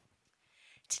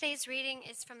Today's reading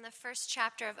is from the first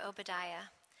chapter of Obadiah.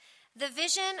 The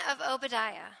vision of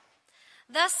Obadiah.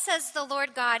 Thus says the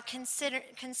Lord God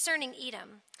concerning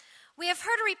Edom. We have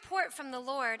heard a report from the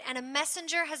Lord, and a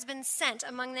messenger has been sent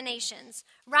among the nations.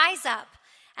 Rise up,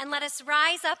 and let us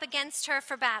rise up against her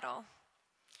for battle.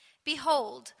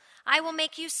 Behold, I will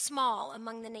make you small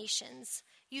among the nations.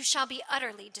 You shall be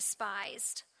utterly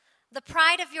despised. The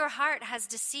pride of your heart has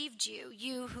deceived you,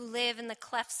 you who live in the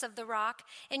clefts of the rock,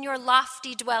 in your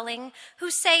lofty dwelling,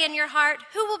 who say in your heart,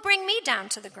 who will bring me down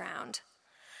to the ground?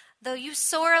 Though you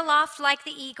soar aloft like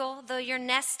the eagle, though your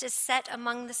nest is set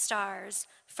among the stars,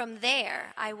 from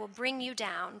there I will bring you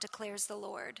down, declares the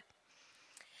Lord.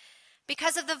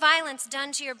 Because of the violence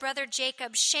done to your brother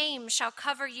Jacob, shame shall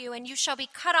cover you, and you shall be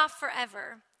cut off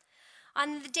forever.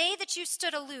 On the day that you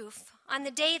stood aloof, on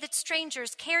the day that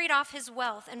strangers carried off his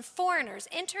wealth and foreigners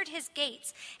entered his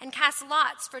gates and cast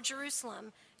lots for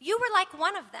Jerusalem, you were like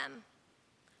one of them.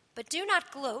 But do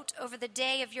not gloat over the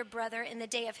day of your brother in the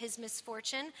day of his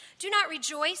misfortune. Do not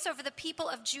rejoice over the people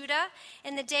of Judah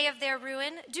in the day of their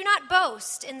ruin. Do not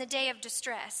boast in the day of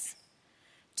distress.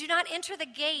 Do not enter the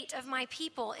gate of my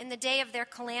people in the day of their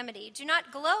calamity. Do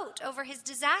not gloat over his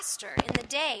disaster in the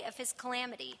day of his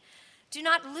calamity. Do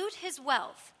not loot his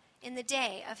wealth in the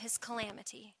day of his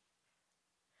calamity.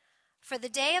 For the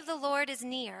day of the Lord is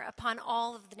near upon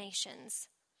all of the nations.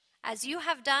 As you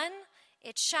have done,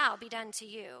 it shall be done to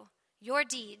you. Your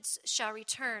deeds shall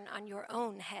return on your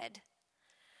own head.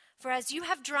 For as you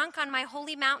have drunk on my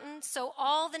holy mountain, so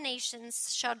all the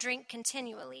nations shall drink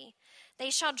continually. They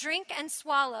shall drink and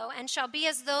swallow, and shall be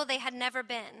as though they had never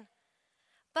been.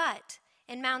 But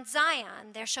in Mount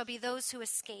Zion there shall be those who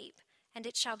escape, and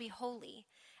it shall be holy,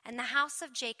 and the house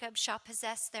of Jacob shall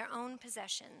possess their own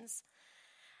possessions.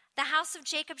 The house of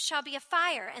Jacob shall be a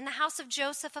fire, and the house of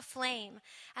Joseph a flame,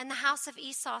 and the house of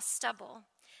Esau stubble.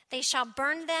 They shall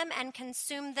burn them and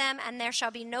consume them, and there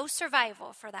shall be no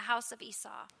survival for the house of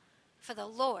Esau, for the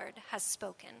Lord has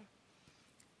spoken.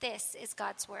 This is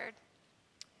God's word.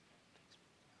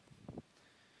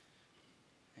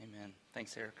 Amen.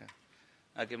 Thanks, Erica.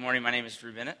 Good morning. My name is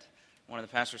Drew Bennett, one of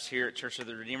the pastors here at Church of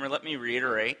the Redeemer. Let me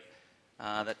reiterate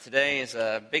that today is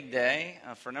a big day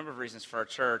for a number of reasons for our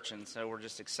church, and so we're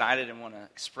just excited and want to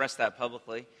express that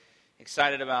publicly.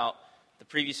 Excited about the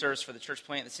preview service for the church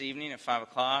plant this evening at 5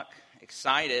 o'clock.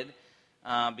 Excited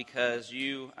because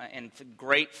you, and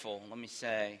grateful, let me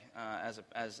say,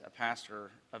 as a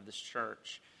pastor of this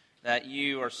church, that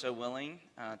you are so willing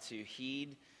to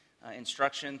heed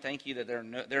instruction. Thank you that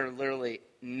there are literally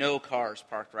no cars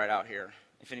parked right out here,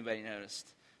 if anybody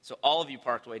noticed. So all of you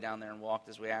parked way down there and walked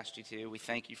as we asked you to. We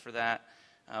thank you for that.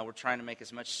 We're trying to make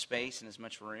as much space and as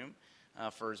much room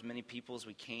for as many people as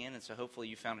we can, and so hopefully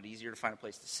you found it easier to find a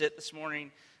place to sit this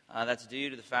morning. That's due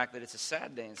to the fact that it's a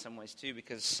sad day in some ways too,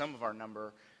 because some of our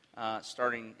number,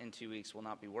 starting in 2 weeks, will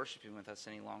not be worshiping with us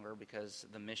any longer because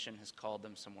the mission has called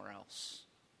them somewhere else.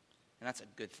 And that's a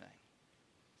good thing.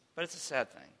 But it's a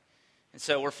sad thing. And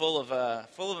so we're full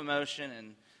of emotion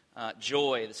and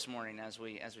joy this morning as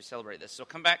we celebrate this. So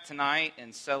come back tonight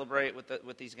and celebrate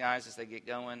with these guys as they get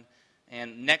going.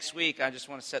 And next week, I just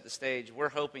want to set the stage. We're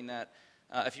hoping that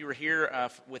if you were here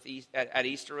at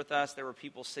Easter with us, there were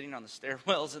people sitting on the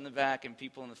stairwells in the back and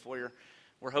people in the foyer.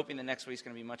 We're hoping the next week's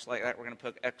going to be much like that. We're going to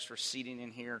put extra seating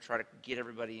in here, try to get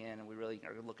everybody in, and we really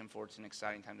are looking forward to an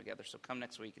exciting time together. So come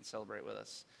next week and celebrate with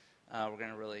us. We're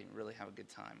going to really, really have a good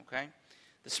time, okay?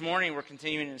 This morning, we're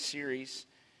continuing in a series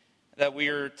that we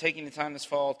are taking the time this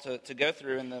fall to go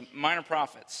through in the Minor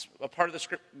Prophets, a part of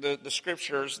the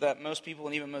scriptures that most people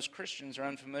and even most Christians are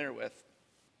unfamiliar with.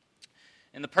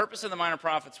 And the purpose of the Minor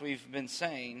Prophets, we've been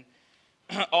saying,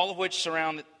 all of which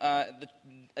surround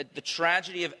the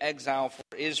tragedy of exile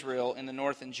for Israel in the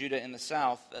north and Judah in the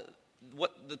south.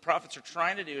 What the prophets are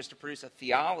trying to do is to produce a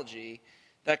theology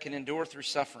that can endure through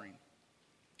suffering.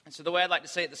 And so the way I'd like to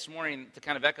say it this morning, to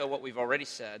kind of echo what we've already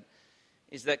said,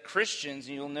 is that Christians,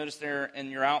 and you'll notice there in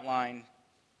your outline,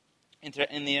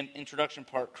 in the introduction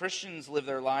part, Christians live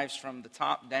their lives from the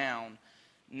top down,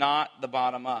 not the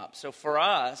bottom up. So for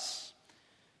us,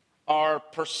 our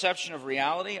perception of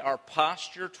reality, our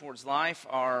posture towards life,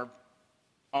 our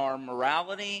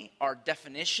morality, our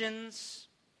definitions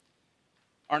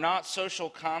are not social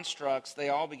constructs. They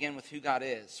all begin with who God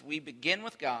is. We begin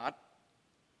with God,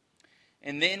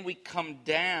 and then we come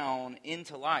down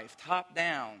into life, top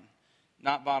down,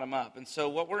 not bottom up. And so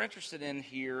what we're interested in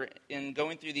here in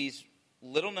going through these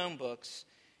little-known books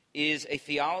is a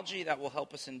theology that will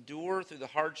help us endure through the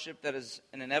hardship that is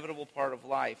an inevitable part of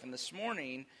life. And this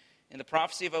morning, in the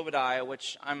prophecy of Obadiah,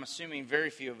 which I'm assuming very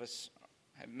few of us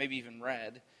have maybe even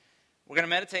read, We're going to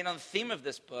meditate on the theme of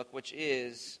this book, which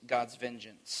is God's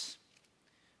vengeance.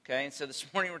 Okay, and so this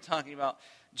morning we're talking about,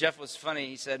 Jeff was funny,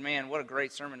 he said, man, what a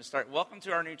great sermon to start. Welcome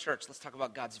to our new church. Let's talk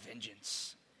about God's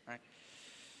vengeance. Right?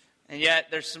 And yet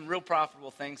there's some real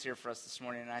profitable things here for us this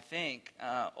morning, and I think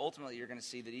ultimately you're going to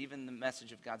see that even the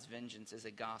message of God's vengeance is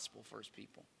a gospel for his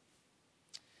people.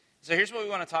 So here's what we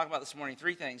want to talk about this morning,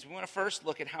 three things. We want to first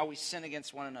look at how we sin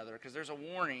against one another, because there's a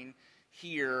warning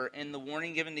here in the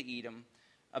warning given to Edom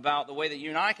about the way that you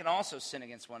and I can also sin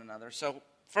against one another. So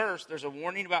first, there's a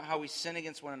warning about how we sin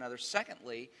against one another.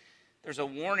 Secondly, there's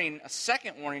a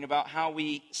second warning about how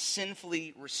we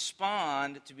sinfully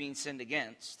respond to being sinned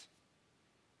against.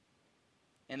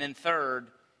 And then third,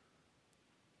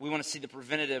 we want to see the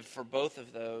preventative for both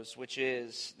of those, which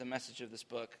is the message of this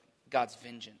book, God's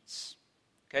vengeance.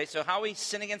 Okay, so how we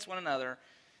sin against one another.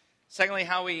 Secondly,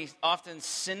 how we often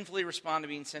sinfully respond to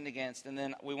being sinned against. And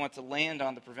then we want to land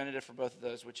on the preventative for both of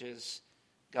those, which is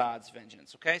God's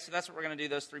vengeance. Okay, so that's what we're going to do,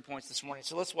 those 3 points this morning.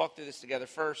 So let's walk through this together.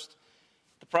 First,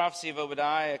 the prophecy of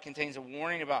Obadiah contains a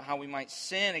warning about how we might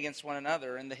sin against one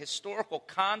another. And the historical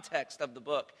context of the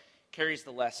book carries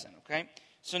the lesson. Okay,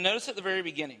 so notice at the very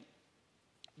beginning,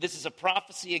 this is a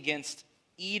prophecy against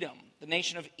Edom, the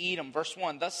nation of Edom. Verse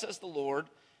 1, thus says the Lord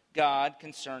God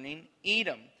concerning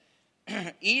Edom.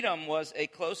 Edom was a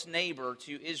close neighbor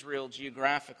to Israel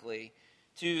geographically,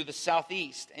 to the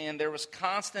southeast, and there was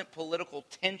constant political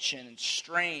tension and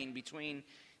strain between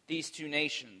these two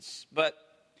nations. But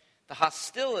the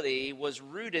hostility was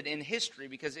rooted in history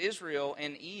because Israel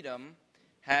and Edom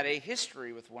had a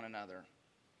history with one another.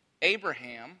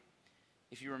 Abraham,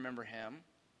 if you remember him,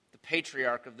 the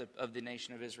patriarch of the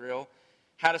nation of Israel,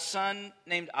 had a son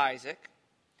named Isaac.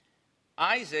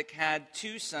 Isaac had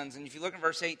two sons, and if you look in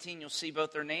verse 18, you'll see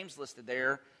both their names listed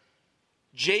there,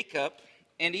 Jacob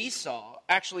and Esau.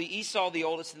 Actually, Esau the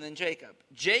oldest and then Jacob.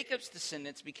 Jacob's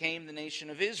descendants became the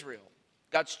nation of Israel,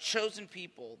 God's chosen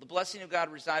people. The blessing of God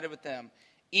resided with them.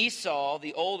 Esau,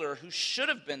 the older, who should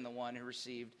have been the one who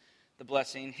received the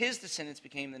blessing, his descendants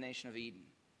became the nation of Edom.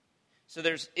 So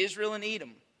there's Israel and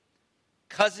Edom,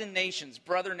 cousin nations,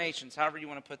 brother nations, however you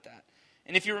want to put that.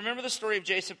 And if you remember the story of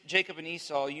Jacob and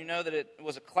Esau, you know that it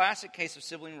was a classic case of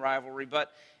sibling rivalry,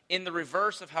 but in the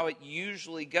reverse of how it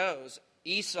usually goes.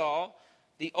 Esau,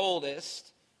 the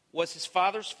oldest, was his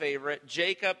father's favorite.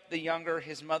 Jacob, the younger,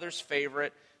 his mother's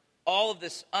favorite. All of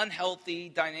this unhealthy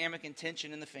dynamic and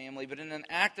tension in the family, but in an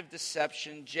act of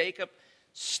deception, Jacob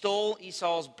stole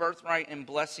Esau's birthright and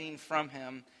blessing from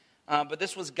him. But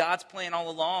this was God's plan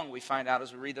all along, we find out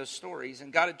as we read those stories.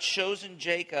 And God had chosen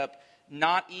Jacob,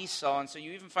 not Esau. And so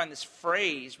you even find this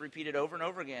phrase repeated over and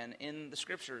over again in the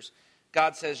scriptures.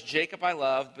 God says, Jacob I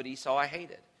loved, but Esau I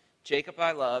hated. Jacob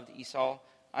I loved, Esau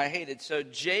I hated. So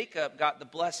Jacob got the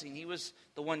blessing. He was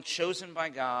the one chosen by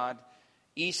God.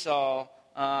 Esau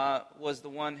was the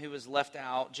one who was left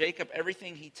out. Jacob,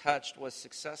 everything he touched was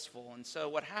successful. And so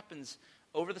what happens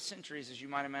over the centuries, as you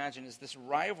might imagine, is this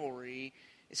rivalry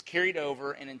is carried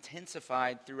over and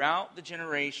intensified throughout the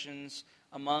generations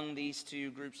among these two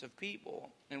groups of people.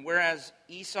 And whereas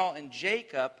Esau and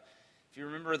Jacob, if you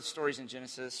remember the stories in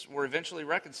Genesis, were eventually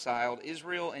reconciled,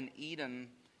 Israel and Edom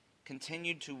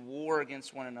continued to war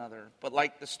against one another. But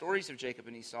like the stories of Jacob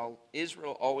and Esau,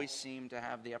 Israel always seemed to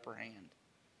have the upper hand.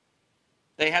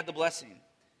 They had the blessing.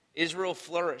 Israel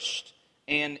flourished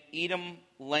and Edom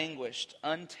languished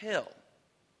until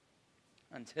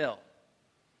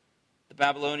the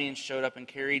Babylonians showed up and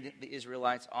carried the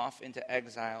Israelites off into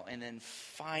exile. And then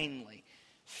finally,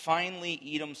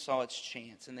 Edom saw its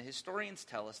chance. And the historians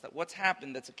tell us that what's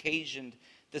happened that's occasioned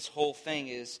this whole thing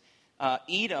is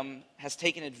Edom has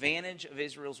taken advantage of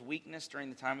Israel's weakness during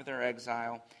the time of their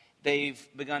exile. They've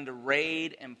begun to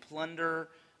raid and plunder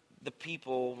the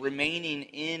people remaining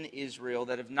in Israel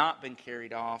that have not been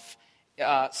carried off.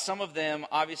 Some of them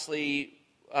obviously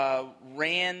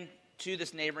ran to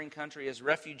this neighboring country as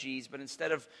refugees, but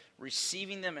instead of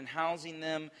receiving them and housing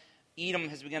them, Edom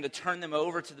has begun to turn them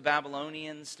over to the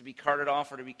Babylonians to be carted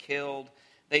off or to be killed.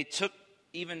 They took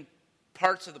even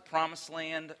parts of the promised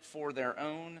land for their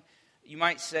own. You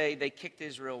might say they kicked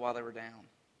Israel while they were down.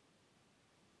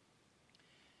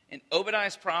 And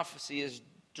Obadiah's prophecy is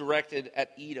directed at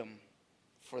Edom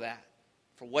for that,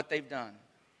 for what they've done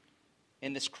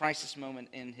in this crisis moment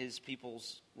in his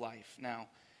people's life. Now,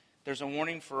 there's a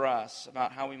warning for us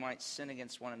about how we might sin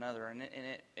against one another. And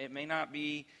it may not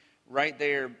be right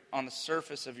there on the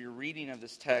surface of your reading of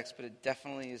this text, but it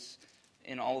definitely is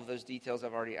in all of those details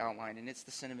I've already outlined. And it's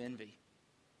the sin of envy.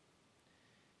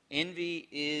 Envy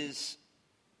is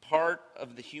part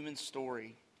of the human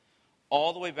story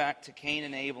all the way back to Cain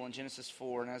and Abel in Genesis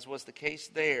 4. And as was the case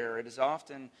there, it is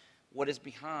often what is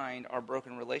behind our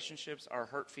broken relationships, our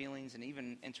hurt feelings, and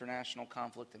even international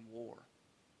conflict and war.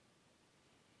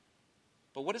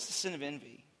 But what is the sin of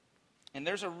envy? And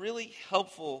there's a really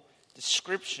helpful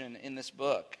description in this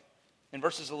book in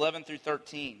verses 11 through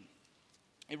 13.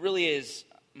 It really is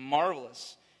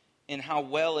marvelous in how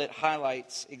well it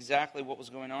highlights exactly what was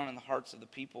going on in the hearts of the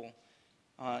people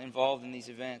involved in these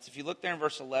events. If you look there in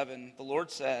verse 11, the Lord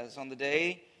says, on the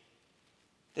day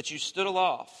that you stood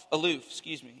aloof,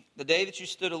 the day that you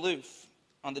stood aloof,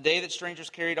 on the day that strangers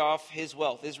carried off his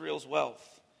wealth, Israel's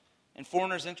wealth, and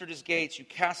foreigners entered his gates, you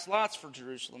cast lots for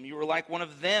Jerusalem. You were like one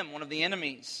of them, one of the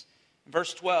enemies. In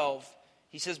verse 12,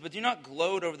 he says, but do not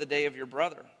gloat over the day of your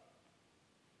brother,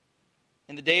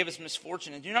 in the day of his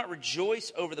misfortune, and do not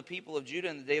rejoice over the people of Judah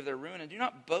in the day of their ruin, and do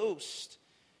not boast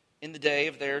in the day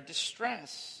of their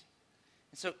distress.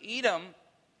 And so Edom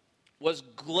was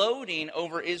gloating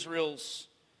over Israel's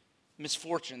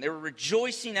misfortune. They were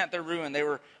rejoicing at their ruin. They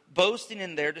were boasting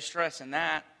in their distress, and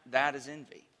that is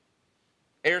envy.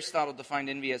 Aristotle defined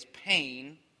envy as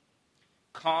pain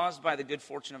caused by the good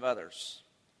fortune of others.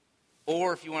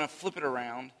 Or if you want to flip it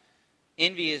around,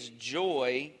 envy is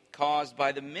joy caused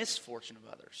by the misfortune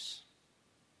of others.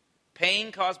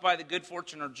 Pain caused by the good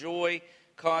fortune, or joy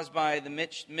caused by the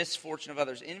misfortune of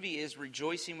others. Envy is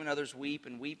rejoicing when others weep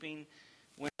and weeping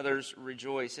when others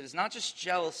rejoice. It is not just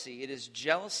jealousy. It is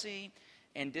jealousy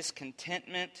and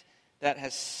discontentment that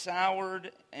has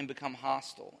soured and become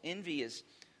hostile. Envy is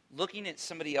looking at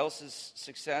somebody else's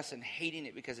success and hating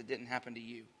it because it didn't happen to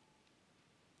you.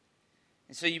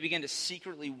 And so you begin to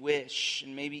secretly wish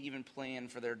and maybe even plan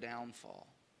for their downfall.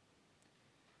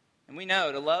 And we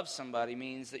know to love somebody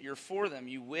means that you're for them.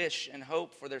 You wish and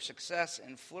hope for their success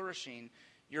and flourishing.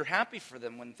 You're happy for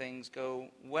them when things go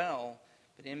well.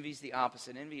 But envy is the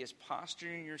opposite. Envy is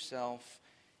posturing yourself,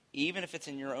 even if it's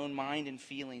in your own mind and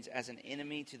feelings, as an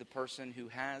enemy to the person who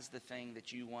has the thing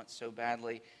that you want so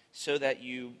badly, so that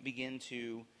you begin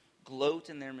to gloat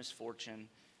in their misfortune,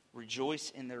 rejoice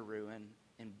in their ruin,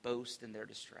 and boast in their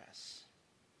distress.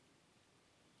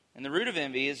 And the root of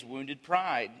envy is wounded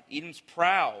pride. Edom's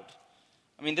proud.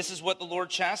 I mean, this is what the Lord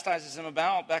chastises him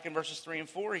about back in verses 3 and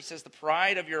 4. He says, the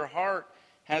pride of your heart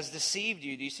has deceived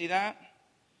you. Do you see that?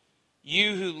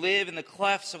 You who live in the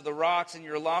clefts of the rocks in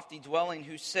your lofty dwelling,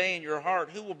 who say in your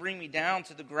heart, who will bring me down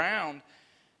to the ground?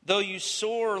 Though you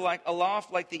soar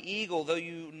aloft like the eagle,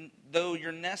 though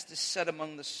your nest is set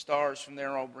among the stars, from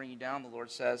there I'll bring you down, the Lord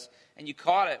says. And you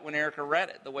caught it when Erica read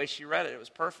it, the way she read it. It was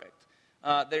perfect.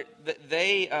 The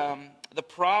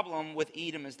problem with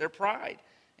Edom is their pride.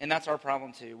 And that's our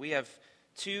problem too. We have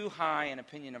too high an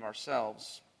opinion of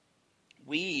ourselves.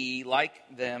 We,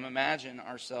 like them, imagine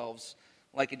ourselves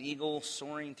like an eagle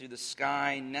soaring through the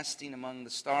sky, nesting among the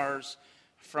stars,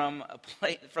 from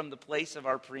the place of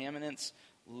our preeminence,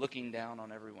 looking down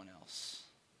on everyone else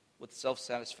with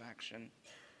self-satisfaction.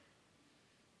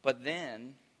 But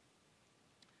then,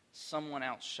 someone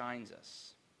outshines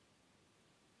us.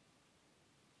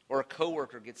 Or a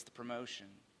coworker gets the promotion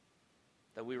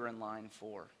that we were in line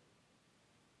for.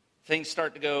 Things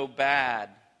start to go bad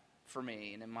for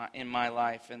me and in my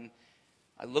life, and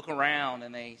I look around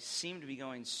and they seem to be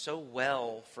going so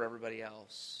well for everybody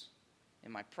else,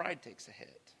 and my pride takes a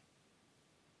hit.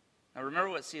 Now remember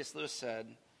what C.S. Lewis said.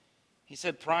 He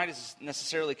said pride is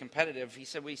necessarily competitive. He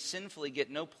said we sinfully get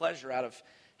no pleasure out of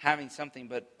having something,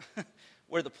 but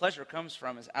where the pleasure comes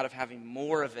from is out of having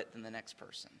more of it than the next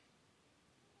person.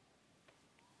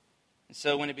 And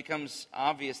so when it becomes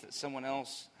obvious that someone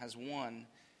else has won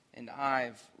and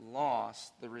I've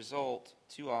lost, the result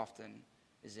too often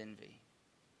is envy.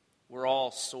 We're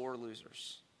all sore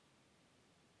losers.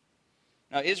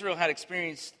 Now Israel had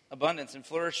experienced abundance and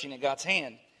flourishing at God's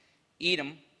hand.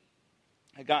 Edom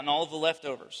had gotten all of the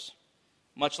leftovers,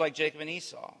 much like Jacob and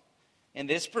Esau. And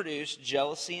this produced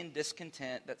jealousy and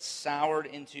discontent that soured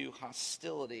into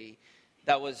hostility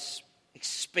that was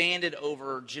expanded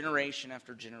over generation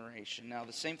after generation. Now,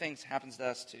 the same thing happens to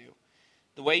us too.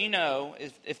 The way you know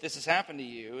if this has happened to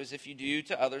you is if you do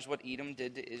to others what Edom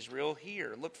did to Israel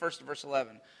here. Look first at verse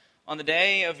 11. On the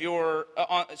day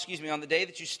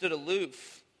that you stood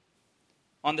aloof,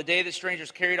 on the day that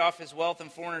strangers carried off his wealth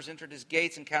and foreigners entered his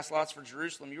gates and cast lots for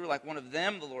Jerusalem, you were like one of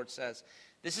them, the Lord says.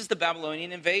 This is the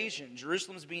Babylonian invasion.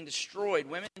 Jerusalem is being destroyed.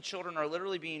 Women and children are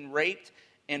literally being raped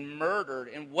and murdered.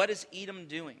 And what is Edom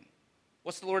doing?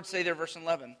 What's the Lord say there, verse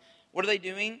 11? What are they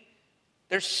doing?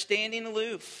 They're standing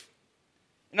aloof.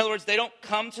 In other words, they don't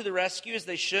come to the rescue as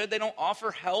they should. They don't offer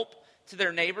help to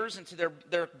their neighbors and to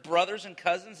their brothers and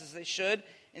cousins as they should.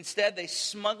 Instead, they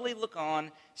smugly look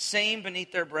on, saying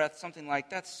beneath their breath something like,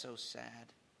 "That's so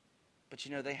sad." But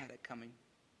you know, they had it coming.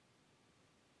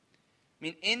 I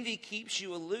mean, envy keeps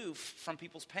you aloof from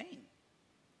people's pain.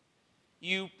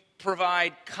 You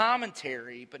provide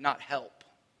commentary, but not help.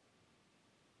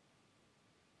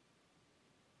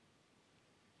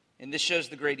 And this shows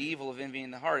the great evil of envy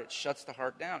in the heart. It shuts the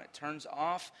heart down.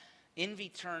 Envy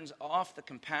turns off the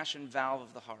compassion valve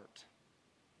of the heart,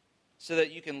 so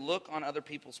that you can look on other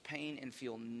people's pain and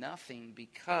feel nothing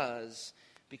because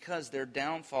their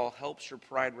downfall helps your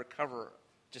pride recover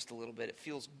just a little bit. It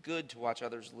feels good to watch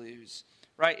others lose,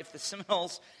 right? If the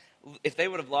Seminoles, if they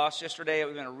would have lost yesterday, it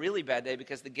would have been a really bad day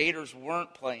because the Gators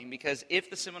weren't playing. Because if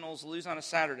the Seminoles lose on a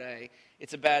Saturday,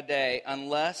 it's a bad day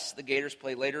unless the Gators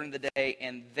play later in the day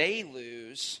and they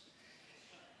lose.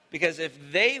 Because if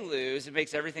they lose, it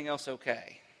makes everything else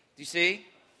okay. Do you see?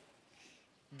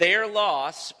 Their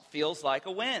loss feels like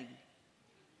a win.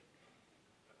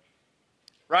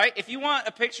 Right? If you want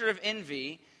a picture of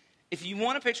envy,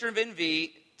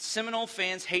 Seminole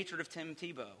fans' hatred of Tim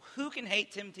Tebow. Who can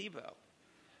hate Tim Tebow?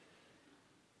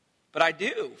 But I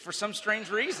do, for some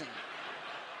strange reason.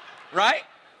 Right?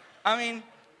 I mean,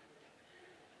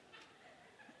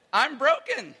 I'm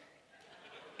broken.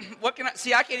 What can I...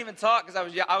 See, I can't even talk because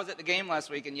I was at the game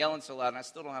last week and yelling so loud, and I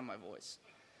still don't have my voice.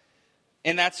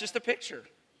 And that's just a picture.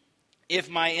 If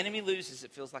my enemy loses,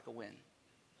 it feels like a win.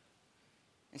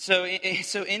 And so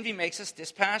envy makes us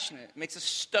dispassionate. It makes us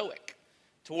stoic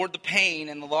toward the pain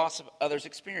and the loss of others'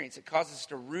 experience. It causes us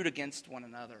to root against one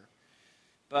another.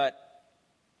 But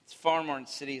it's far more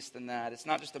insidious than that. It's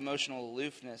not just emotional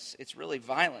aloofness. It's really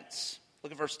violence.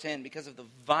 Look at verse 10. Because of the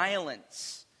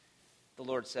violence, the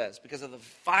Lord says, because of the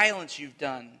violence you've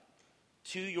done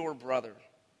to your brother.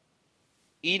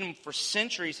 Edom for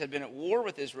centuries had been at war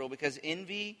with Israel because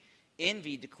envy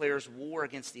declares war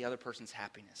against the other person's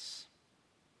happiness.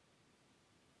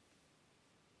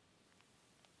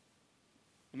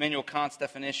 Immanuel Kant's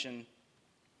definition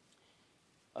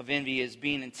of envy is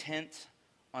being intent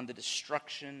on the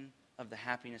destruction of the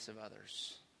happiness of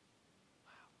others.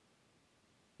 Wow.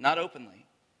 Not openly,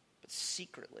 but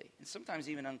secretly, and sometimes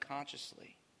even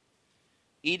unconsciously.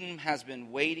 Edom has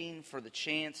been waiting for the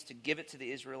chance to give it to the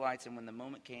Israelites, and when the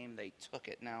moment came, they took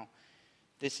it. Now,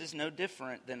 this is no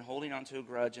different than holding on to a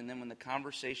grudge, and then when the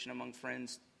conversation among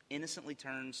friends innocently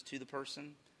turns to the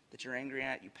person that you're angry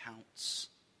at, you pounce.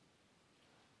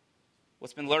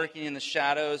 What's been lurking in the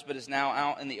shadows but is now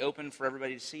out in the open for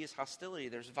everybody to see is hostility.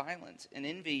 There's violence. In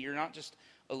envy, you're not just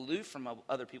aloof from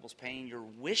other people's pain. You're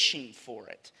wishing for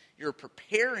it. You're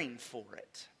preparing for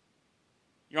it.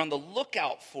 You're on the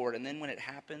lookout for it. And then when it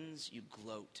happens, you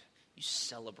gloat. You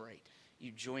celebrate.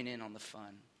 You join in on the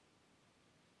fun.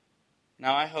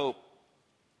 Now, I hope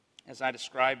as I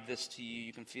describe this to you,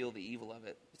 you can feel the evil of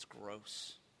it. It's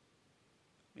gross.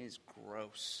 I mean, it's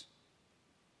gross.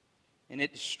 And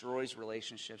it destroys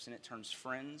relationships, and it turns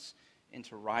friends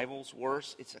into rivals.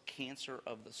 Worse, it's a cancer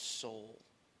of the soul.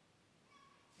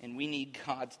 And we need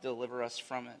God to deliver us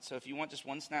from it. So if you want just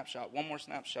one more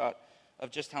snapshot of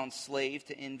just how enslaved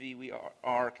to envy we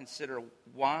are, consider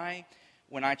why,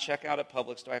 when I check out at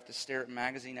Publix, do I have to stare at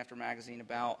magazine after magazine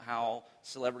about how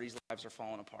celebrities' lives are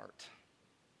falling apart?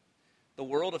 The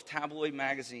world of tabloid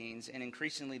magazines, and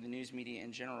increasingly the news media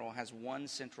in general, has one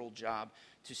central job: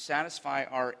 to satisfy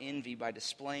our envy by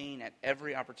displaying at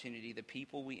every opportunity the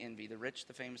people we envy, the rich,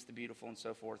 the famous, the beautiful, and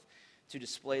so forth, to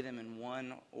display them in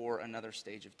one or another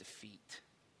stage of defeat.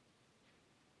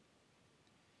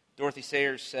 Dorothy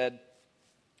Sayers said,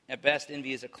 "At best,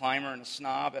 envy is a climber and a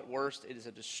snob. At worst, it is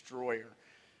a destroyer.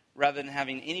 Rather than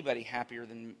having anybody happier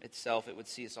than itself, it would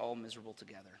see us all miserable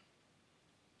together."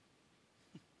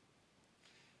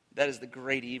 That is the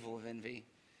great evil of envy.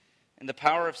 And the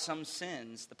power of some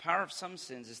sins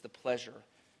is the pleasure,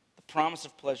 the promise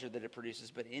of pleasure that it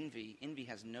produces. But envy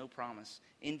has no promise.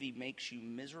 Envy makes you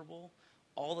miserable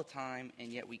all the time,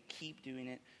 and yet we keep doing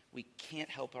it. We can't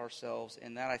help ourselves,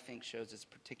 and that, I think, shows its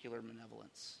particular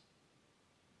malevolence.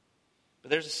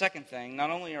 But there's a second thing.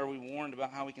 Not only are we warned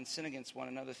about how we can sin against one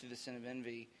another through the sin of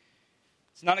envy,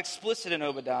 it's not explicit in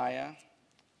Obadiah,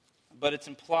 but it's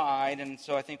implied, and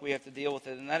so I think we have to deal with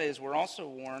it. And that is, we're also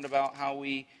warned about how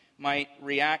we might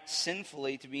react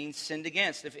sinfully to being sinned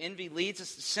against. If envy leads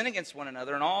us to sin against one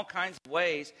another in all kinds of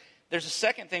ways, there's a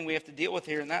second thing we have to deal with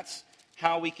here, and that's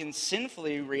how we can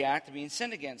sinfully react to being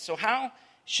sinned against. So how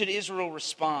should Israel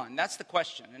respond? That's the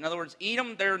question. In other words,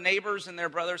 Edom, their neighbors and their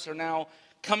brothers, are now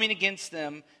coming against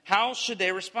them. How should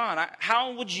they respond?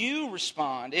 How would you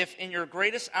respond if in your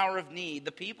greatest hour of need,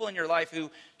 the people in your life who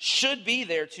should be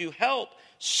there to help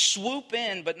swoop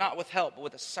in, but not with help, but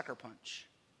with a sucker punch?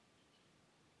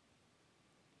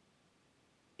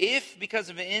 If,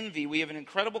 because of envy, we have an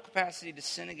incredible capacity to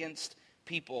sin against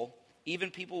people,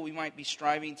 even people we might be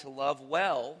striving to love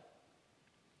well,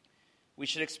 we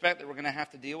should expect that we're going to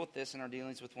have to deal with this in our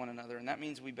dealings with one another. And that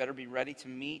means we better be ready to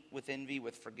meet with envy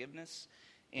with forgiveness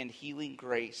and healing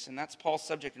grace. And that's Paul's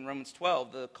subject in Romans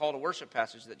 12, the call to worship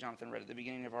passage that Jonathan read at the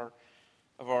beginning of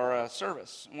our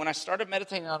service. When I started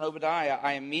meditating on Obadiah,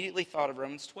 I immediately thought of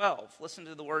Romans 12. Listen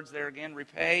to the words there again.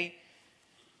 Repay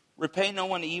no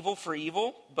one evil for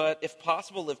evil, but if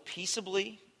possible, live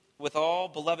peaceably with all.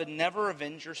 Beloved, never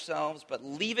avenge yourselves, but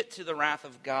leave it to the wrath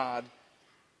of God.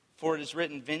 For it is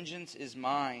written, vengeance is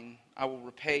mine, I will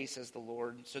repay, says the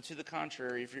Lord. So to the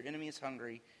contrary, if your enemy is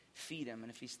hungry, feed him.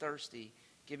 And if he's thirsty,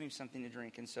 give him something to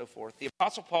drink, and so forth. The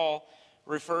Apostle Paul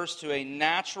refers to a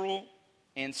natural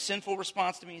and sinful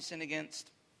response to being sinned against.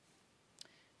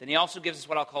 Then he also gives us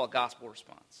what I'll call a gospel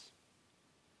response.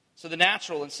 So the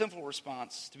natural and sinful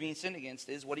response to being sinned against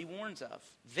is what he warns of.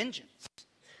 Vengeance.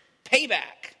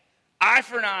 Payback. Eye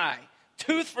for an eye.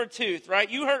 Tooth for tooth, right?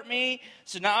 You hurt me,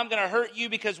 so now I'm going to hurt you,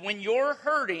 because when you're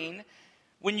hurting,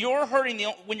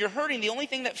 the only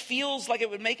thing that feels like it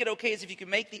would make it okay is if you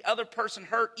can make the other person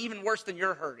hurt even worse than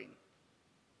you're hurting.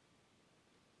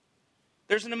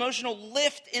 There's an emotional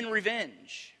lift in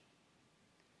revenge.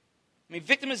 I mean,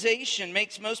 victimization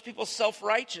makes most people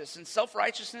self-righteous, and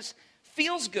self-righteousness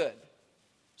feels good.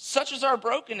 Such is our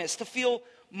brokenness. To feel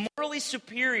morally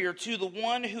superior to the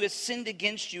one who has sinned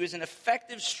against you is an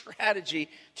effective strategy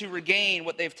to regain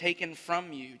what they've taken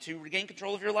from you, to regain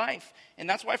control of your life. And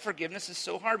that's why forgiveness is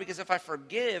so hard, because if I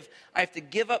forgive, I have to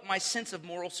give up my sense of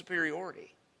moral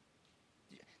superiority.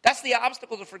 That's the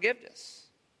obstacle to forgiveness.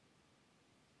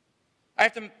 I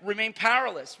have to remain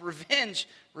powerless. Revenge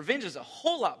is a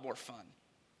whole lot more fun.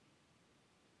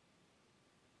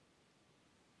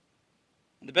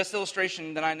 And the best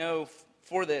illustration that I know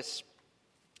for this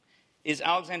is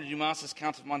Alexander Dumas'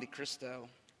 Count of Monte Cristo.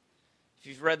 If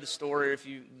you've read the story,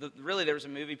 really there was a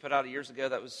movie put out years ago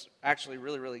that was actually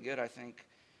really, really good, I think.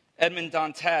 Edmond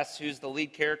Dantes, who's the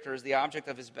lead character, is the object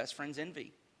of his best friend's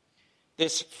envy.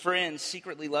 This friend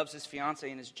secretly loves his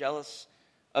fiancée and is jealous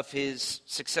of his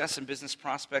success and business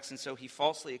prospects, and so he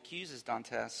falsely accuses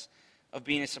Dantes of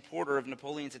being a supporter of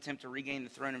Napoleon's attempt to regain the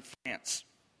throne in France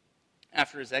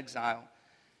after his exile.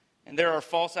 And there are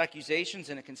false accusations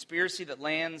and a conspiracy that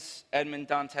lands Edmond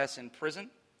Dantes in prison.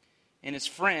 And his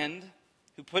friend,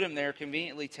 who put him there,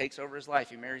 conveniently takes over his life.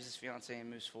 He marries his fiancée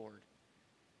and moves forward.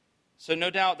 So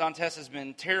no doubt Dantes has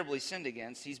been terribly sinned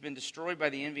against. He's been destroyed by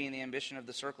the envy and the ambition of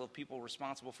the circle of people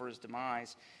responsible for his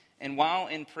demise. And while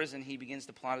in prison, he begins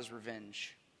to plot his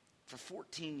revenge. For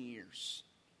 14 years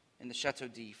in the Chateau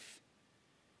d'If,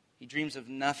 he dreams of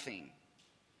nothing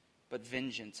but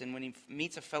vengeance. And when he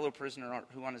meets a fellow prisoner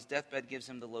who on his deathbed gives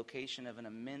him the location of an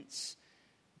immense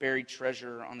buried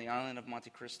treasure on the island of Monte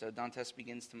Cristo, Dantes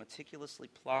begins to meticulously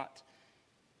plot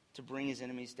to bring his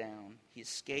enemies down. He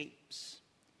escapes.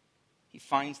 He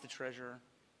finds the treasure.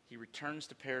 He returns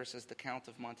to Paris as the Count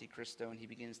of Monte Cristo, and he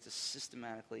begins to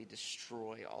systematically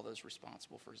destroy all those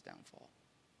responsible for his downfall.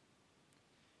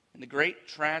 And the great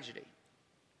tragedy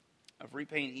of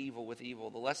repaying evil with evil,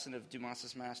 the lesson of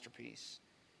Dumas' masterpiece,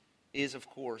 is, of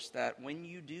course, that when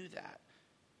you do that,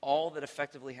 all that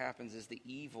effectively happens is the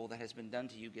evil that has been done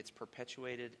to you gets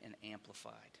perpetuated and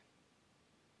amplified.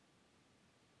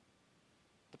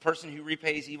 The person who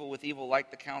repays evil with evil,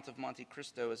 like the Count of Monte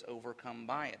Cristo, is overcome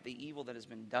by it. The evil that has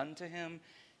been done to him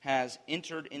has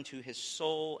entered into his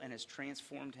soul and has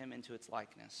transformed him into its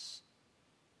likeness.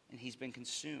 And he's been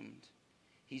consumed.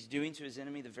 He's doing to his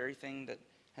enemy the very thing that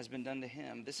has been done to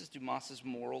him. This is Dumas'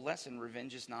 moral lesson.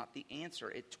 Revenge is not the answer.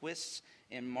 It twists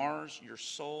and mars your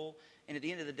soul. And at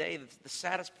the end of the day, the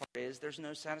saddest part is there's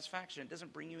no satisfaction. It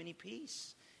doesn't bring you any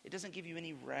peace. It doesn't give you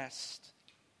any rest.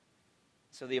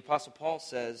 So the Apostle Paul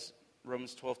says,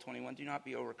 Romans 12:21, do not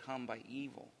be overcome by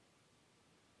evil,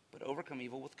 but overcome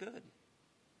evil with good.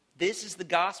 This is the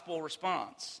gospel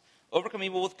response. Overcome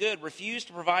evil with good. Refuse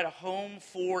to provide a home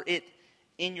for it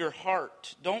in your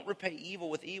heart. Don't repay evil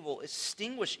with evil.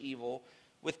 Extinguish evil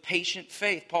with patient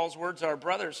faith. Paul's words are,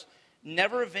 brothers,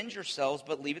 never avenge yourselves,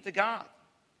 but leave it to God.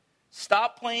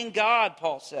 Stop playing God,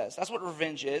 Paul says. That's what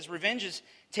revenge is. Revenge is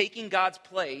taking God's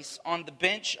place on the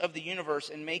bench of the universe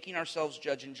and making ourselves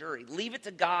judge and jury. Leave it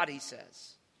to God, he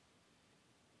says.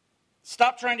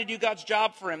 Stop trying to do God's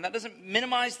job for him. That doesn't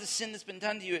minimize the sin that's been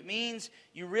done to you. It means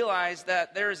you realize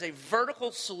that there is a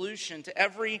vertical solution to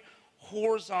every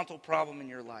horizontal problem in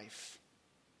your life.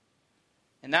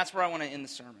 And that's where I want to end the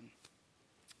sermon.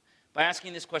 By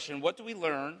asking this question, what do we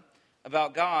learn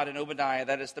about God in Obadiah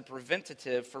that is the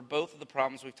preventative for both of the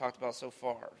problems we've talked about so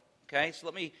far? Okay, so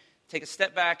let me take a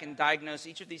step back and diagnose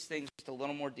each of these things just a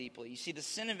little more deeply. You see the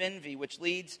sin of envy, which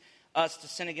leads us to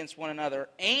sin against one another,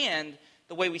 and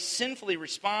the way we sinfully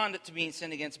respond to being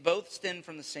sinned against both stem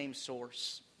from the same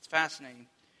source. It's fascinating.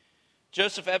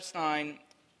 Joseph Epstein,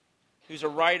 who's a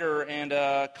writer and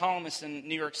a columnist in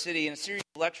New York City, in a series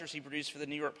of lectures he produced for the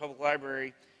New York Public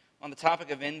Library on the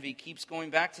topic of envy, keeps going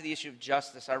back to the issue of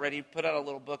justice. He put out a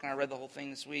little book, and I read the whole thing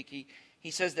this week.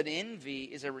 He says that envy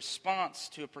is a response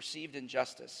to a perceived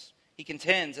injustice. He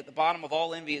contends at the bottom of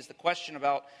all envy is the question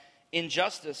about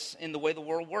injustice in the way the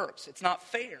world works. It's not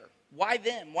fair. Why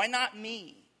them? Why not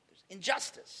me? There's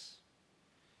injustice.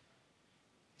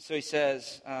 So he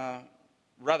says,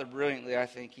 rather brilliantly, I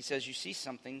think, he says, you see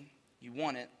something, you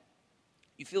want it,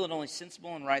 you feel it only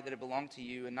sensible and right that it belonged to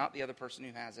you and not the other person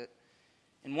who has it.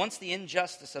 And once the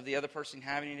injustice of the other person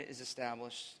having it is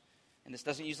established, and this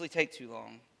doesn't usually take too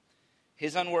long,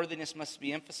 his unworthiness must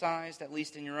be emphasized, at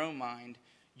least in your own mind.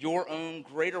 Your own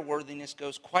greater worthiness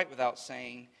goes quite without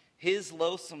saying. His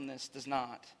loathsomeness does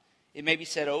not. It may be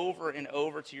said over and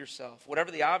over to yourself.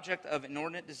 Whatever the object of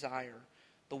inordinate desire,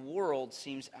 the world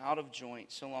seems out of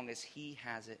joint so long as he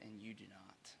has it and you do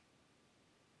not.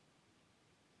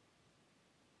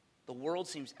 The world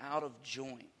seems out of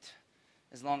joint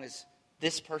as long as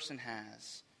this person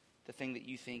has the thing that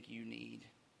you think you need.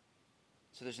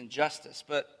 So there's injustice.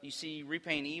 But you see,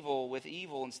 repaying evil with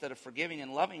evil instead of forgiving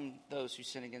and loving those who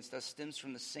sin against us stems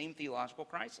from the same theological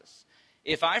crisis.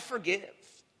 If I forgive,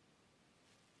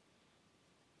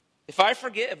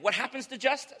 what happens to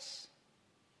justice?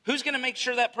 Who's going to make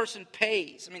sure that person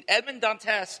pays? I mean, Edmond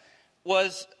Dantes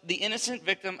was the innocent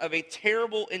victim of a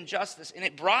terrible injustice, and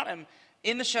it brought him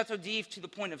in the Chateau d'If to the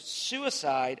point of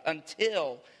suicide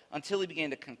until he began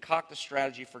to concoct a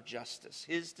strategy for justice.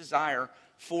 His desire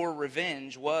for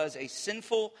revenge was a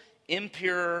sinful,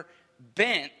 impure,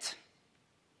 bent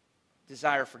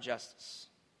desire for justice.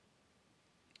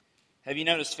 Have you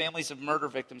noticed families of murder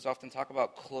victims often talk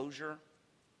about closure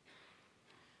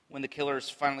when the killer is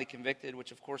finally convicted,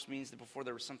 which of course means that before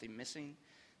there was something missing,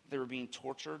 they were being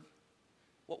tortured?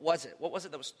 What was it? What was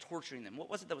it that was torturing them? What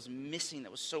was it that was missing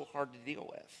that was so hard to deal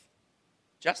with?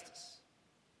 Justice.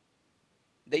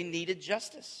 They needed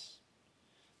justice.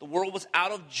 The world was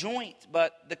out of joint,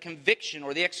 but the conviction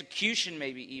or the execution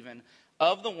maybe even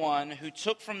of the one who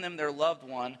took from them their loved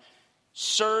one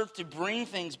served to bring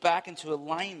things back into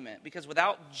alignment, because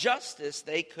without justice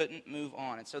they couldn't move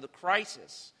on. And so the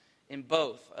crisis in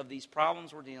both of these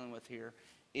problems we're dealing with here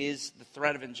is the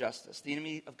threat of injustice. The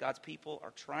enemy of God's people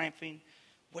are triumphing.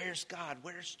 Where's God?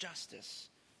 Where's justice?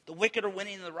 The wicked are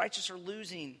winning and the righteous are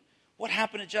losing. What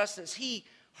happened to justice? He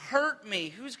hurt me.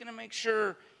 Who's going to make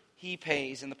sure he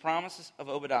pays? And the promises of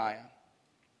Obadiah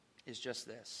is just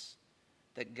this,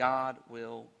 that God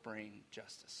will bring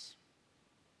justice.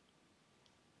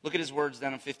 Look at his words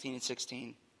down in 15 and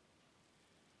 16.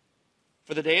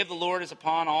 For the day of the Lord is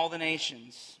upon all the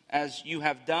nations. As you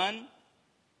have done,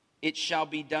 it shall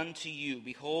be done to you.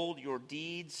 Behold, your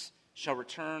deeds shall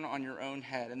return on your own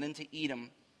head. And then to Edom,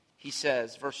 he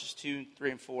says, verses 2,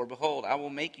 3, and 4, behold, I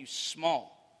will make you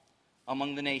small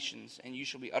among the nations, and you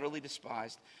shall be utterly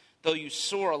despised. Though you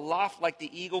soar aloft like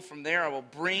the eagle, from there I will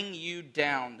bring you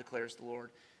down, declares the Lord.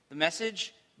 The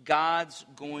message, God's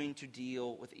going to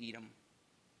deal with Edom.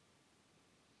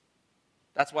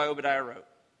 That's why Obadiah wrote.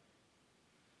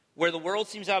 Where the world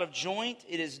seems out of joint,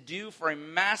 it is due for a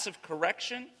massive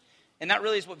correction. And that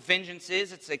really is what vengeance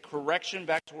is. It's a correction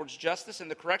back towards justice.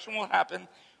 And the correction will happen,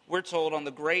 we're told, on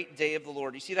the great day of the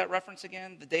Lord. You see that reference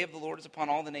again? The day of the Lord is upon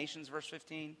all the nations, verse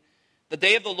 15. The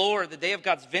day of the Lord, the day of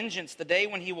God's vengeance, the day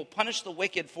when he will punish the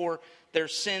wicked for their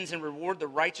sins and reward the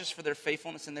righteous for their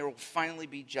faithfulness, and there will finally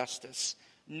be justice.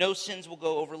 No sins will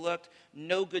go overlooked.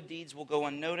 No good deeds will go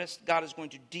unnoticed. God is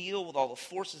going to deal with all the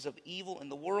forces of evil in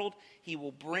the world. He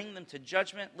will bring them to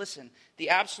judgment. Listen, the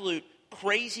absolute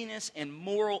craziness and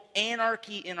moral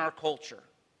anarchy in our culture,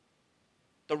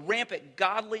 the rampant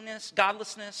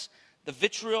godlessness, the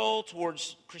vitriol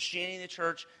towards Christianity and the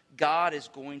church, God is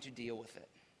going to deal with it.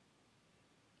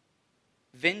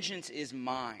 Vengeance is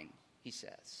mine, he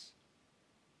says.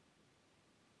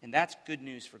 And that's good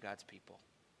news for God's people.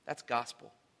 That's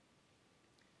gospel.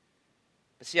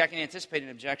 But see, I can anticipate an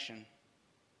objection.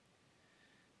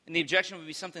 And the objection would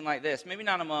be something like this. Maybe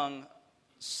not among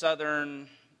Southern,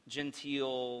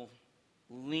 genteel,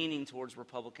 leaning towards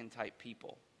Republican type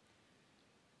people,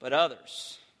 but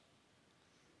others.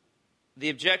 The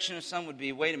objection of some would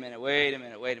be, wait a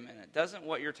minute. Doesn't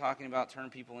what you're talking about turn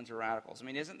people into radicals? I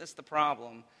mean, isn't this the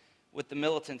problem with the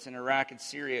militants in Iraq and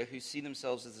Syria who see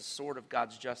themselves as the sword of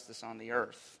God's justice on the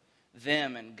earth?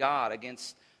 Them and God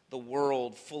against the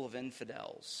world full of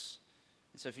infidels.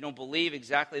 And so if you don't believe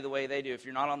exactly the way they do, if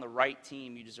you're not on the right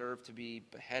team, you deserve to be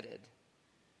beheaded.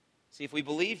 See, if we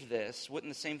believed this,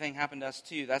 wouldn't the same thing happen to us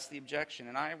too? That's the objection.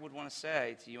 And I would want to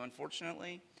say to you,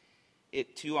 unfortunately,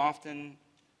 it too often,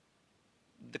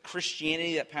 the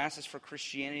Christianity that passes for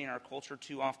Christianity in our culture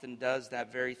too often does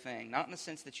that very thing. Not in the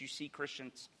sense that you see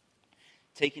Christians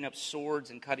taking up swords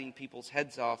and cutting people's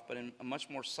heads off, but in much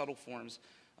more subtle forms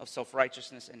of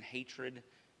self-righteousness and hatred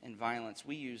and violence.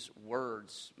 We use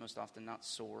words most often, not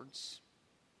swords.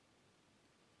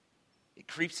 It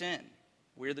creeps in.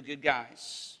 We're the good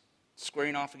guys,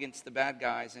 squaring off against the bad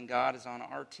guys, and God is on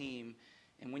our team.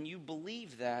 And when you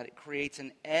believe that, it creates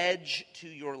an edge to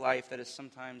your life that is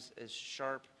sometimes as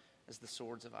sharp as the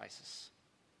swords of ISIS.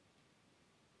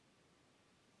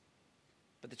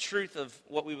 But the truth of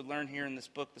what we would learn here in this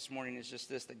book this morning is just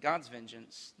this, that God's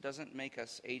vengeance doesn't make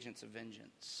us agents of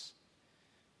vengeance.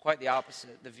 Quite the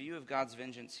opposite. The view of God's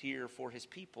vengeance here for his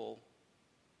people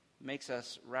makes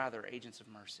us rather agents of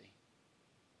mercy.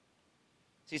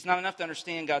 See, it's not enough to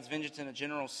understand God's vengeance in a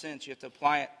general sense. You have to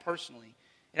apply it personally.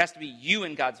 It has to be you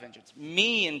in God's vengeance,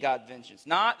 me in God's vengeance,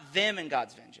 not them in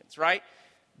God's vengeance, right?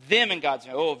 Them in God's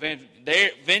vengeance. Oh, their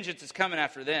vengeance is coming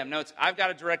after them. No, I've got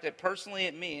to direct it personally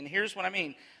at me. And here's what I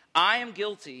mean. I am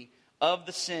guilty of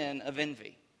the sin of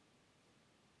envy.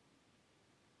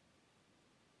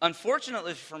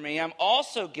 Unfortunately for me, I'm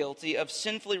also guilty of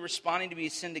sinfully responding to be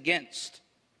sinned against.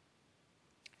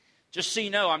 Just so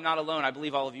you know, I'm not alone. I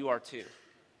believe all of you are too.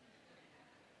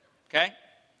 Okay?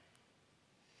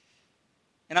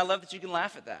 And I love that you can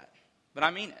laugh at that, but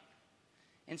I mean it.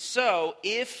 And so,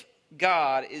 if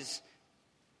God is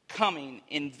coming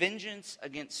in vengeance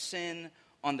against sin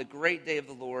on the great day of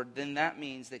the Lord, then that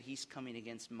means that he's coming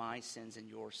against my sins and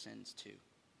your sins too.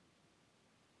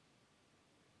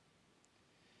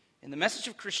 And the message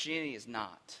of Christianity is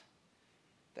not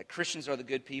that Christians are the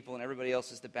good people and everybody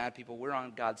else is the bad people. We're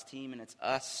on God's team and it's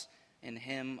us and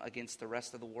him against the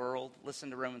rest of the world. Listen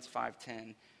to Romans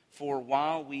 5:10. For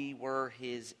while we were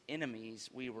his enemies,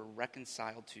 we were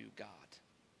reconciled to God.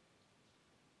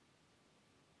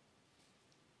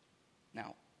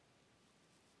 Now,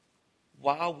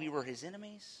 while we were his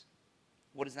enemies,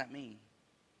 what does that mean?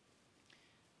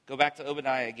 Go back to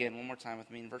Obadiah again one more time with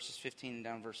me in verses 15 and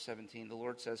down verse 17. The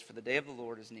Lord says, for the day of the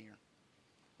Lord is near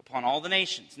upon all the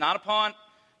nations.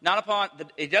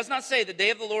 It does not say the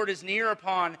day of the Lord is near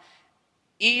upon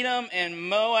Edom and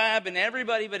Moab and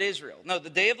everybody but Israel. No, the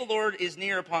day of the Lord is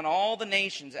near upon all the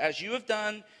nations. As you have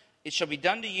done, it shall be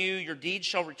done to you. Your deeds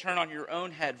shall return on your own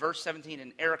head. Verse 17,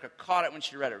 and Erica caught it when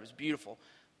she read it. It was beautiful.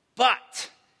 But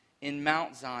in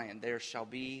Mount Zion there shall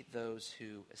be those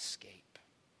who escape.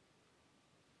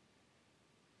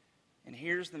 And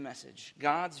here's the message.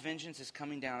 God's vengeance is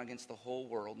coming down against the whole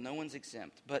world. No one's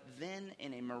exempt. But then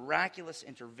in a miraculous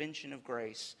intervention of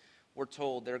grace, we're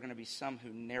told there are going to be some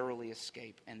who narrowly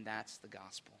escape, and that's the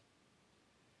gospel.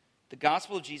 The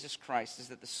gospel of Jesus Christ is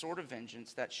that the sort of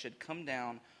vengeance that should come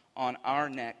down on our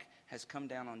neck has come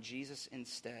down on Jesus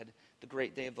instead. The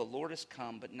great day of the Lord has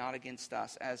come, but not against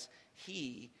us. As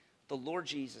he, the Lord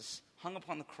Jesus, hung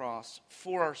upon the cross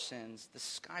for our sins, the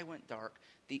sky went dark,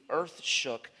 the earth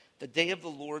shook, the day of the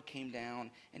Lord came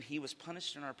down, and he was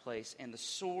punished in our place, and the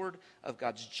sword of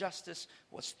God's justice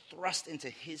was thrust into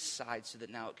his side so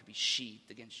that now it could be sheathed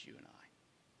against you and I.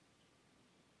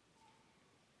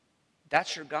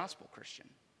 That's your gospel, Christian.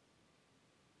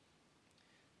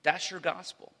 That's your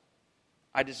gospel.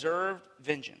 I deserved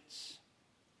vengeance,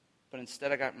 but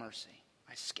instead I got mercy.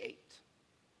 I escaped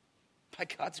by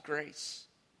God's grace.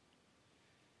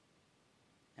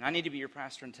 And I need to be your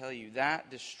pastor and tell you that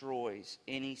destroys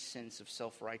any sense of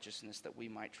self-righteousness that we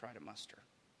might try to muster.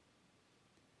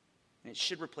 And it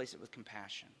should replace it with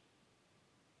compassion.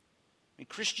 I mean,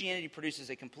 Christianity produces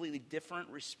a completely different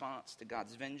response to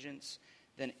God's vengeance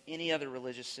than any other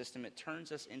religious system. It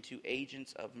turns us into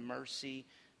agents of mercy,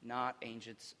 not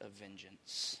agents of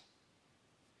vengeance.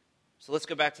 So let's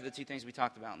go back to the two things we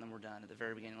talked about, and then we're done at the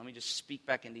very beginning. Let me just speak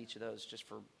back into each of those just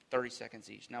for 30 seconds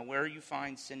each. Now, where you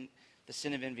find the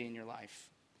sin of envy in your life,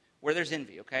 where there's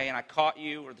envy, okay, and I caught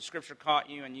you, or the scripture caught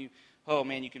you, and you, oh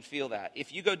man, you can feel that.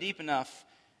 If you go deep enough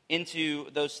into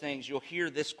those things, you'll hear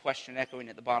this question echoing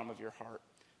at the bottom of your heart.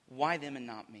 Why them and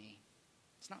not me?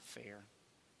 It's not fair.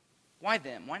 Why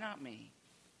them? Why not me?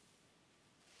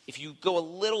 If you go a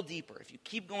little deeper, if you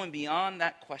keep going beyond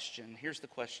that question, here's the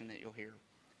question that you'll hear.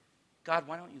 God,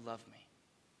 why don't you love me?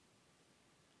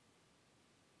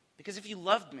 Because if you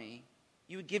loved me,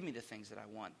 you would give me the things that I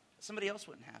want. Somebody else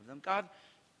wouldn't have them. God,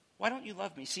 why don't you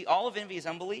love me? See, all of envy is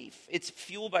unbelief. It's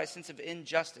fueled by a sense of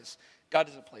injustice. God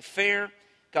doesn't play fair.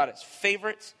 God has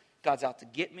favorites. God's out to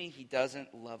get me. He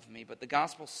doesn't love me. But the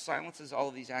gospel silences all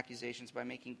of these accusations by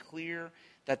making clear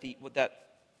that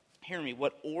hear me,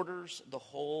 what orders the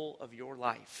whole of your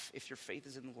life, if your faith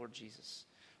is in the Lord Jesus,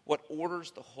 what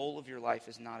orders the whole of your life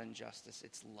is not injustice,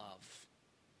 it's love.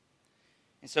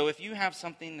 And so if you have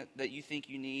something that you think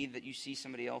you need, that you see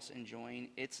somebody else enjoying,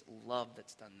 it's love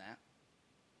that's done that.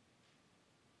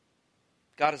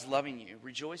 God is loving you.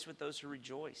 Rejoice with those who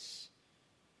rejoice.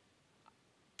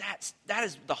 That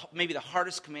is maybe the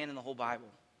hardest command in the whole Bible.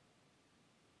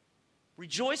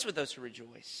 Rejoice with those who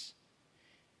rejoice.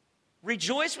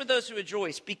 Rejoice with those who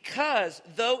rejoice, because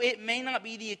though it may not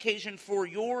be the occasion for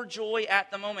your joy at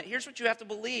the moment, here's what you have to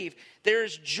believe. There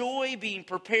is joy being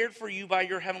prepared for you by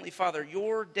your Heavenly Father.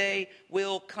 Your day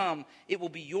will come. It will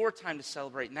be your time to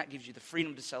celebrate, and that gives you the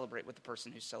freedom to celebrate with the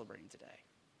person who's celebrating today.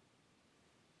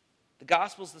 The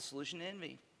gospel is the solution to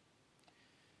envy.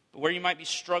 But where you might be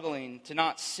struggling to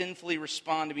not sinfully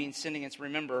respond to being sinned against,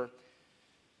 remember,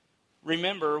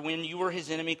 when you were his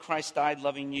enemy, Christ died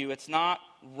loving you. It's not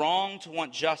wrong to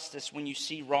want justice when you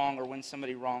see wrong or when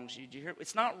somebody wrongs you. Do you hear?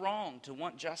 It's not wrong to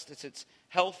want justice. It's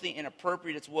healthy and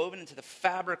appropriate. It's woven into the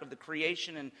fabric of the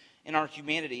creation and in our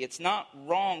humanity. It's not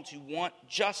wrong to want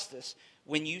justice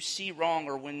when you see wrong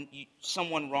or when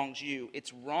someone wrongs you.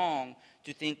 It's wrong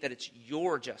to think that it's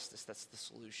your justice that's the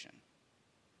solution.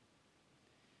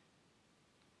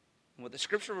 And what the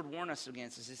Scripture would warn us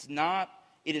against is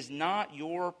it is not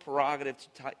your prerogative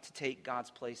to take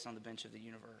God's place on the bench of the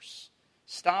universe.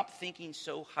 Stop thinking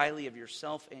so highly of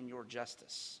yourself and your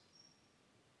justice.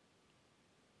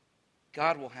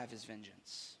 God will have his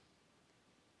vengeance.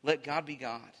 Let God be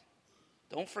God.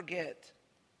 Don't forget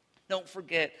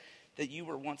that you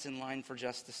were once in line for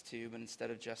justice too, but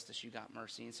instead of justice, you got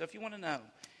mercy. And so if you want to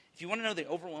know the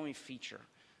overwhelming feature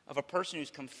of a person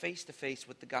who's come face to face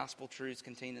with the gospel truths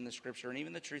contained in the Scripture, and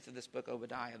even the truth of this book,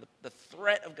 Obadiah, the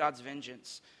threat of God's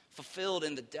vengeance fulfilled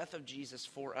in the death of Jesus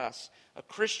for us. A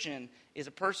Christian is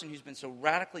a person who's been so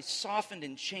radically softened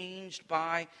and changed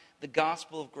by the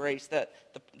gospel of grace that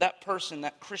that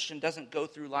Christian doesn't go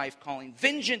through life calling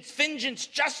vengeance, vengeance,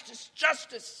 justice,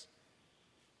 justice.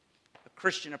 A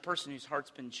person whose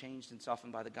heart's been changed and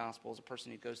softened by the gospel, is a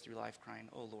person who goes through life crying,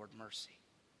 "Oh Lord, mercy,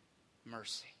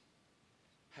 mercy.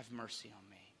 Have mercy on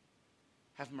me.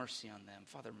 Have mercy on them.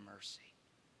 Father, mercy."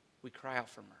 We cry out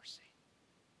for mercy.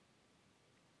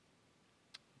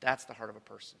 That's the heart of a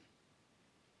person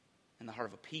and the heart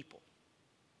of a people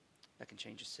that can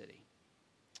change a city.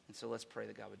 And so let's pray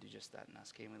that God would do just that in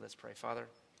us. Can we? Let's pray. Father,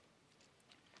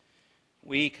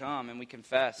 we come and we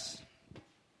confess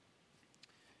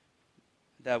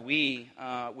that we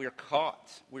are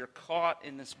caught. We are caught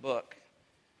in this book.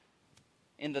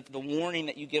 In the warning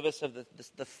that you give us of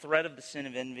the threat of the sin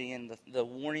of envy, and the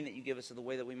warning that you give us of the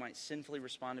way that we might sinfully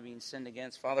respond to being sinned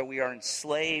against. Father, we are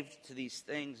enslaved to these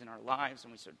things in our lives,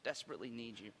 and we so desperately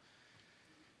need you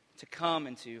to come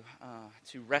and to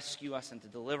rescue us and to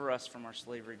deliver us from our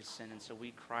slavery to sin. And so we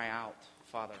cry out,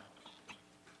 Father,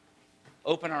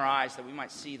 open our eyes that we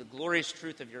might see the glorious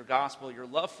truth of your gospel, your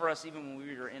love for us even when we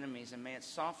were your enemies, and may it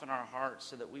soften our hearts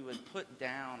so that we would put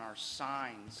down our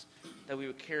signs that we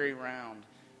would carry around,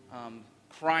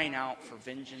 crying out for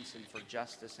vengeance and for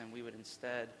justice, and we would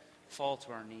instead fall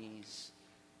to our knees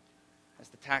as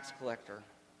the tax collector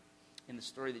in the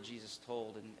story that Jesus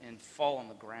told, and fall on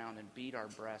the ground and beat our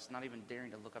breasts, not even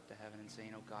daring to look up to heaven and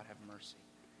saying, "Oh God, have mercy.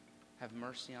 Have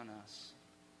mercy on us,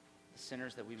 the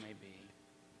sinners that we may be.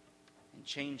 And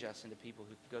change us into people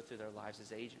who go through their lives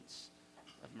as agents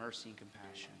of mercy and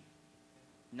compassion."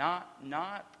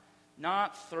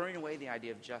 Not throwing away the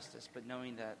idea of justice, but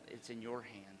knowing that it's in your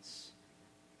hands.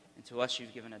 And to us,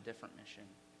 you've given a different mission.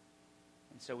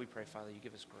 And so we pray, Father, you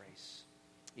give us grace,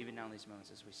 even now in these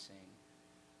moments as we sing,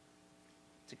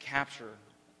 to capture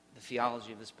the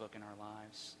theology of this book in our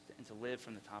lives, and to live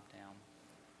from the top down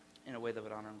in a way that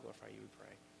would honor and glorify you, we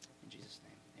pray. In Jesus'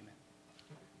 name,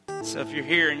 amen. So if you're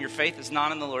here and your faith is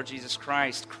not in the Lord Jesus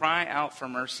Christ, cry out for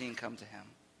mercy and come to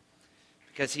him,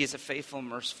 because he is a faithful and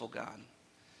merciful God.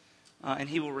 And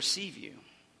he will receive you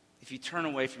if you turn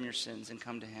away from your sins and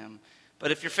come to him.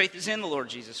 But if your faith is in the Lord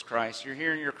Jesus Christ, you're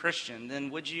here and you're a Christian, then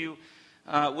would you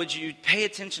pay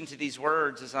attention to these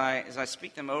words as I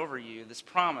speak them over you, this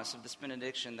promise of this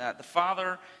benediction, that the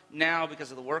Father now, because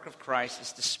of the work of Christ,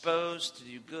 is disposed to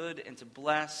do good and to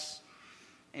bless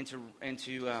and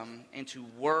to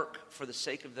work for the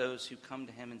sake of those who come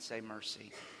to him and say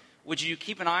mercy. Would you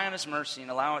keep an eye on his mercy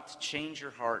and allow it to change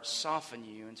your heart, soften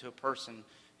you into a person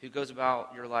who goes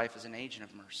about your life as an agent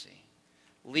of mercy,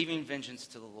 leaving vengeance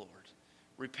to the Lord,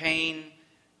 repaying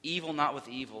evil not with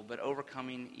evil, but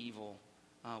overcoming evil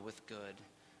with good,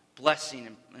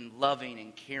 blessing and loving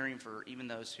and caring for even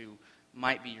those who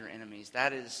might be your enemies.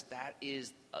 That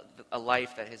is a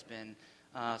life that has been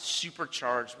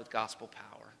supercharged with gospel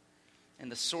power.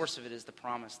 And the source of it is the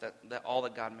promise that all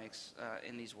that God makes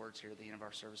in these words here at the end of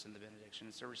our service in the benediction.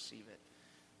 And so receive it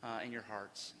in your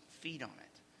hearts. Feed on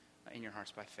it in your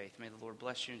hearts by faith. May the Lord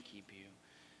bless you and keep you.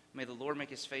 May the Lord make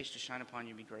his face to shine upon you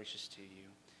and be gracious to you.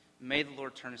 May the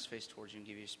Lord turn his face towards you and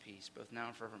give you his peace, both now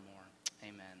and forevermore.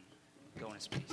 Amen. Go in his peace.